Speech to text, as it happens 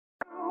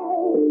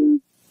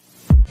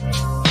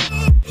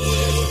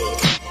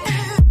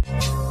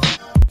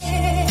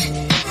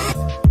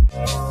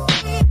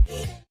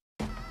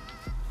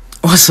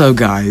What's up,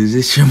 guys?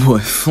 It's your boy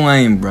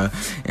Flame, bro.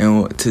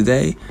 And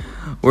today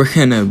we're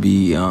gonna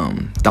be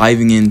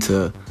diving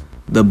into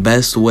the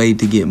best way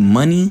to get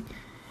money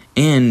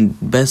and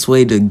best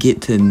way to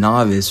get to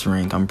novice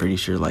rank. I'm pretty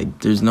sure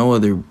there's no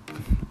other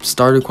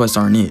starter quests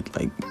aren't it.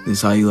 This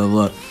is how you level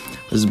up.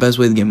 This is the best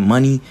way to get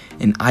money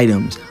and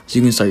items, so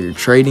you can start your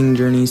trading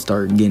journey,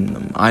 start getting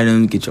them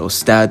items, get your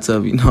stats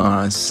up. You know what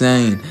I'm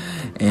saying?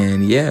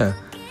 And yeah.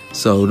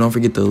 So don't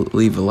forget to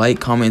leave a like,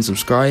 comment, and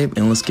subscribe,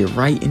 and let's get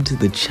right into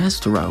the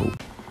chest route.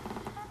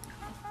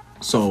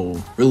 So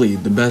really,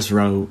 the best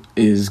route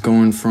is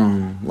going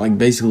from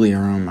basically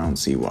around Mount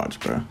Sea-Watch,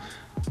 bro.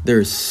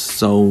 There's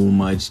so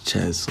much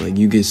chest,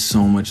 you get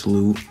so much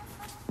loot,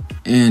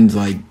 and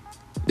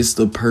it's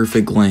the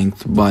perfect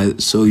length,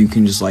 so you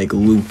can just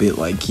loop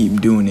it,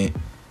 keep doing it,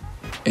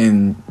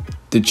 and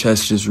the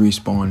chests just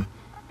respawn.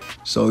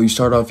 So you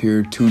start off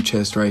here, 2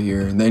 chests right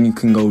here, and then you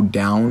can go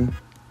down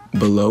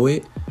below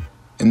it.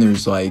 And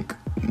there's I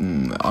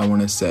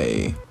want to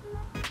say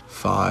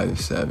 5,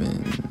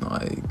 7,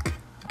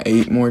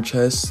 8 more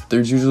chests.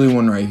 There's usually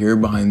one right here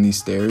behind these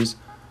stairs.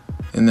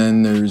 And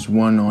then there's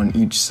one on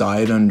each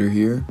side under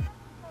here.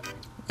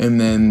 And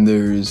then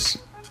there's,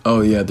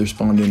 oh yeah, they're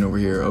spawned in over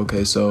here.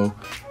 Okay, so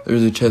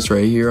there's a chest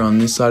right here on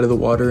this side of the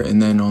water.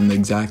 And then on the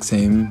exact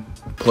same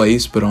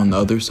place, but on the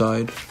other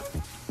side.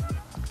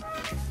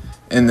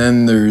 And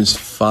then there's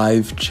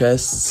 5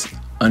 chests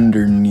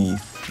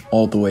underneath,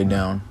 all the way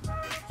down.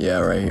 Yeah,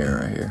 right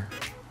here.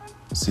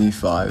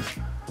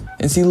 C5.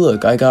 And see,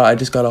 look, I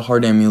just got a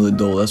hard amulet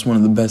dole. That's one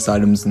of the best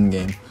items in the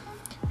game.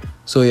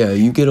 So yeah,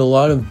 you get a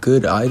lot of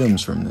good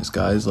items from this,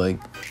 guys.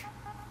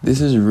 This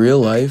is real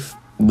life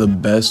the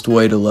best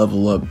way to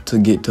level up, to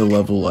get to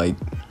level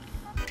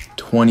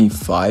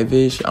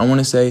 25-ish. I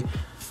want to say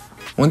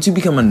once you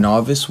become a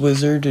novice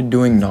wizard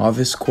doing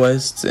novice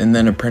quests, and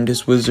then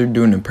apprentice wizard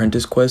doing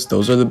apprentice quests,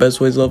 those are the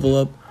best ways to level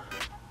up.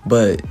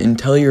 But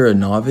until you're a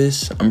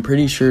novice, I'm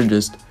pretty sure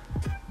just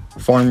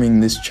farming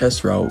this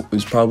chest route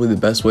is probably the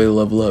best way to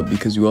level up,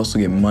 because you also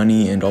get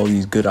money and all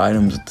these good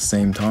items at the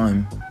same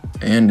time.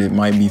 And it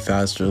might be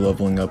faster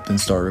leveling up than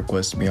starter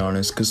quests, to be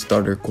honest, because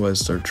starter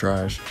quests are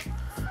trash.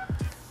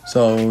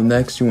 So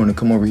next, you want to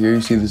come over here.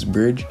 You see this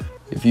bridge?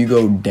 If you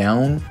go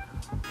down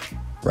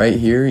right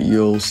here,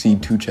 you'll see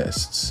 2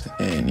 chests.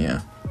 And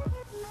yeah.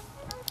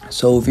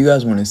 So if you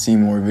guys want to see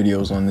more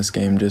videos on this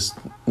game, just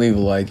leave a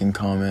like and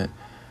comment.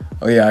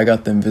 Oh yeah, I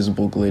got the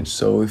invisible glitch.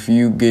 So if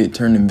you get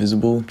turned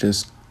invisible,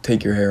 just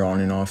take your hair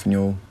on and off and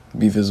you'll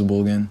be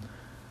visible again.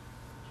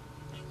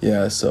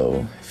 Yeah,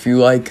 so if you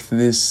like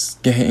this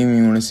game,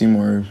 you want to see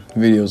more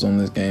videos on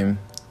this game,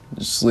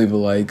 just leave a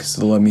like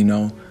to let me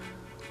know.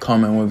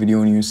 Comment what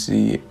video you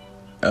see.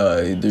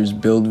 There's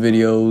build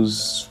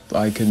videos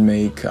I could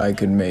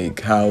make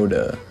how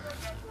to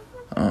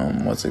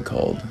what's it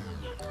called,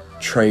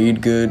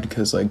 trade good,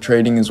 because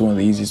trading is one of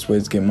the easiest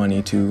ways to get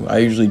money too. I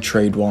usually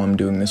trade while I'm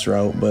doing this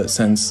route, but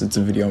since it's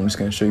a video, I'm just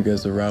going to show you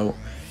guys the route.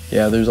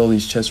 Yeah, there's all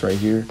these chests right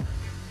here.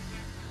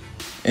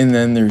 And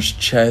then there's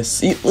chests.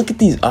 See, look at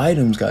these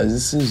items, guys.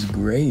 This is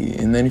great.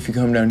 And then if you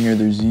come down here,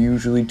 there's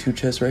usually 2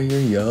 chests right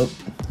here.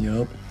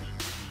 Yup.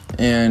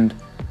 And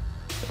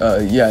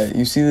yeah,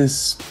 you see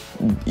this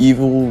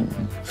evil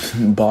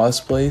boss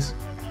place?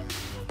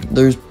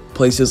 There's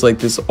places like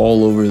this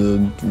all over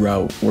the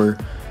route,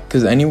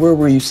 because anywhere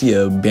where you see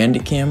a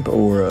bandit camp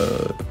or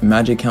a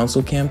magic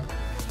council camp,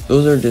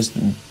 those are just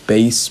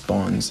base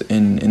spawns.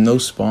 And in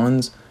those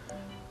spawns,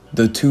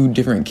 the 2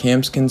 different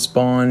camps can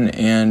spawn,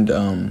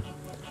 and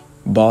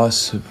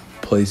boss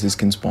places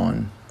can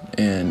spawn.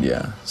 And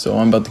yeah, so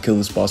I'm about to kill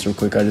this boss real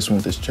quick. I just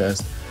want this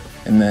chest,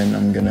 and then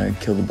I'm gonna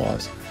kill the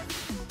boss.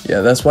 Yeah,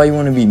 that's why you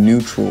want to be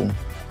neutral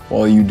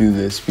while you do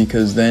this,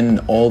 because then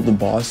all the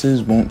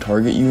bosses won't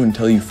target you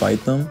until you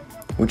fight them,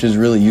 which is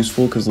really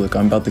useful, because look,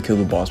 I'm about to kill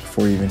the boss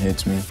before he even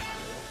hits me.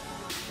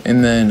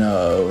 And then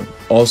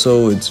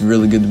also, it's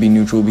really good to be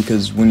neutral,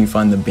 because when you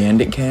find the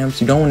bandit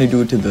camps, you don't want to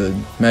do it to the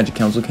magic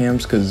council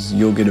camps, because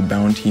you'll get a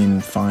bounty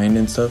and fine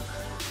and stuff.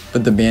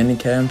 But the bandit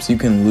camps, you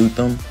can loot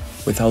them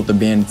without the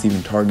bandits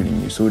even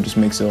targeting you, so it just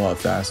makes it a lot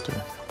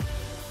faster.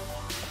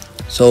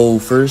 So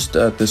first,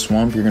 at the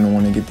swamp, you're going to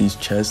want to get these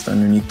chests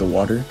underneath the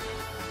water.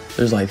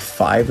 There's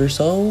 5 or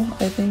so,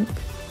 I think.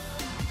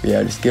 But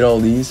yeah, just get all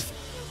these.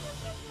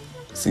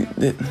 See,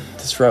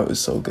 this route is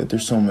so good.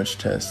 There's so much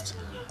chests.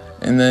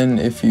 And then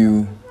if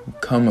you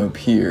come up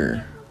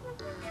here,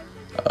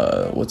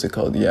 what's it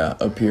called? Yeah,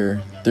 up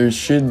here. There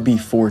should be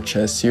 4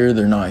 chests here.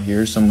 They're not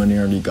here. Somebody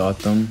already got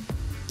them.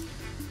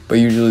 But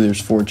usually there's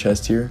 4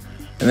 chests here.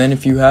 And then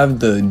if you have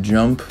the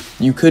jump,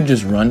 you could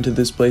just run to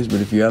this place.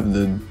 But if you have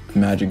the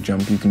magic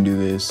jump, you can do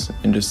this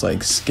and just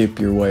skip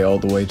your way all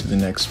the way to the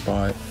next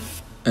spot.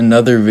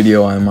 Another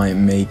video I might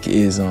make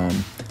is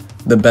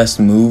the best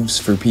moves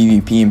for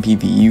PvP and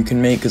PvE you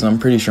can make, because I'm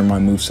pretty sure my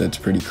moveset's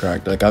pretty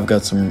cracked. I've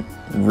got some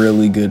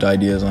really good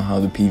ideas on how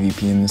to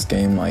PvP in this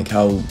game,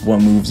 what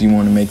moves you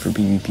want to make for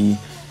PvP.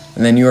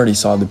 And then you already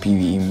saw the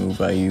PvE move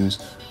I use.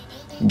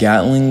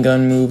 Gatling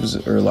gun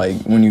moves, or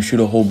when you shoot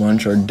a whole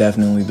bunch, are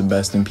definitely the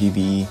best in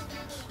PvE.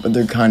 but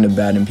they're kind of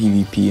bad in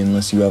PvP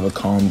unless you have a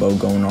combo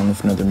going on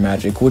with another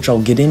magic, which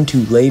I'll get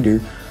into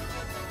later,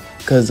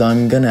 because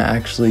I'm gonna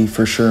actually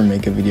for sure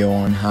make a video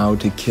on how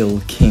to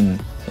kill King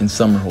in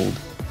Summerhold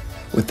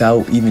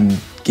without even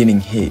getting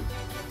hit.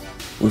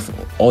 With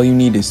all you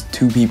need is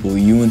 2 people,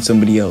 you and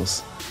somebody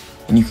else,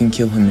 and you can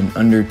kill him in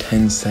under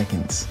 10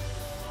 seconds.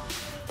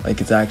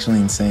 Like, it's actually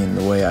insane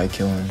the way I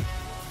kill him.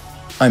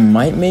 I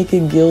might make a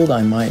guild,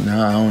 I might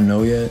not, I don't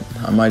know yet.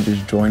 I might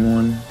just join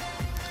one.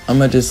 I'm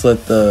gonna just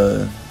let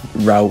the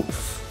route,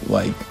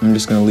 I'm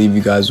just gonna leave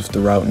you guys with the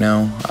route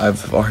now.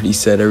 I've already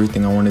said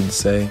everything I wanted to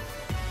say.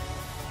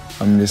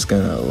 I'm just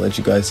gonna let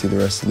you guys see the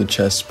rest of the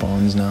chest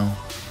spawns now.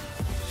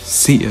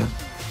 See ya.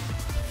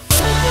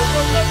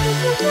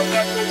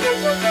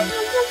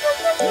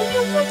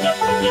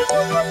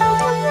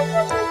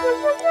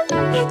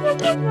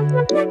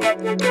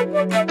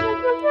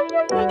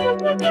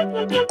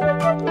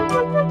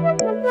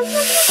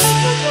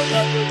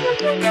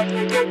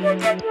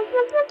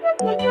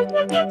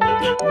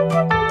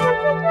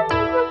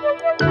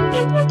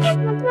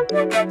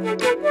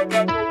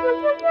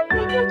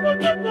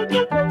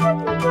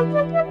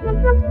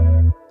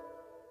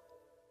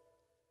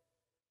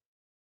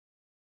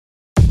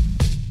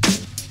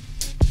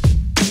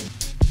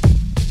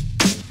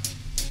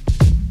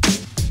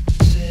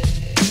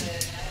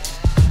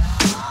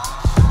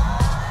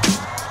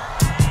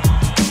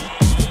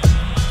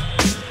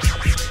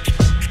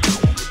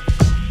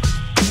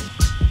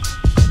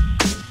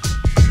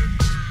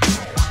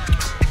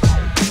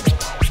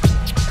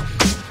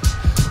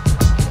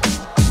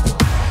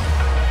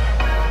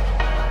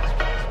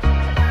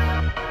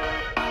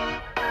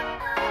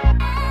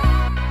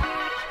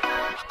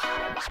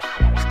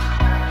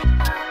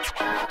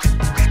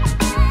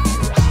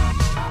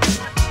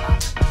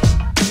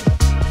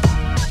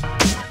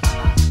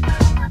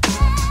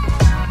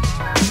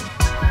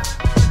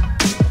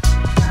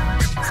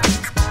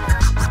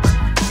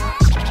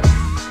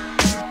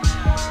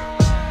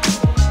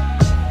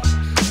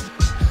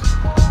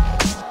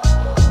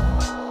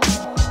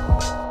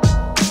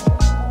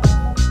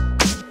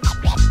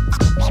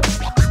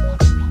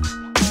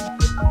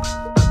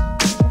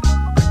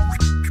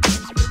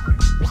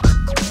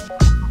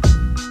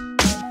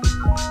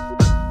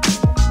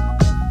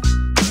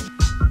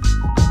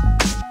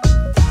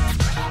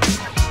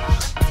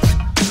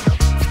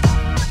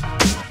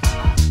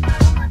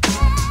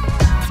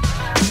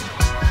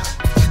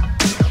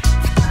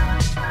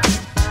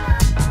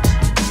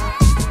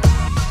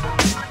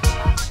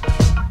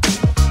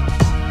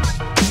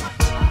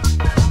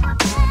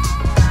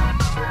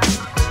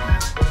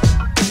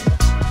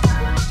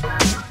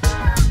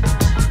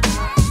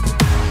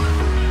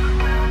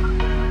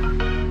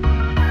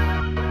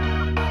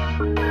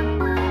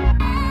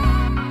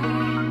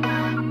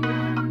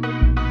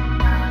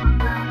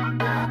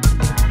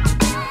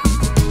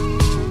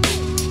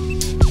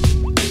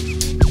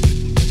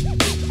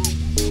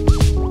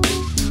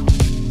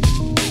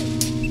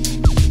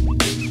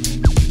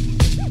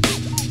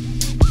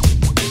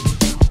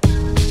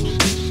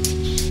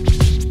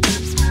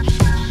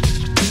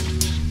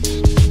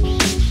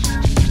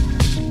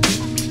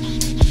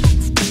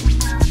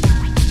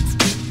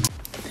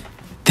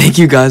 Thank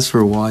you guys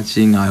for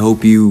watching. I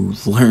hope you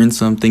learned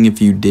something.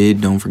 If you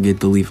did, don't forget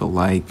to leave a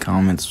like,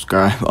 comment,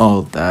 subscribe,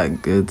 all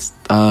that good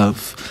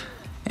stuff.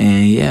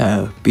 And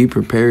yeah, be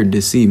prepared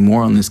to see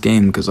more on this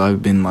game because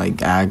I've been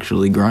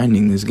actually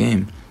grinding this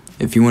game.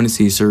 If you want to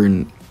see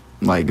certain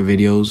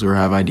videos or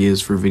have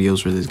ideas for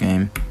videos for this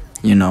game,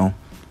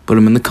 put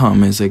them in the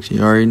comment section.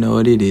 You already know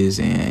what it is.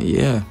 And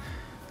yeah,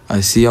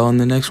 I see y'all in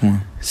the next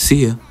one.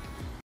 See ya.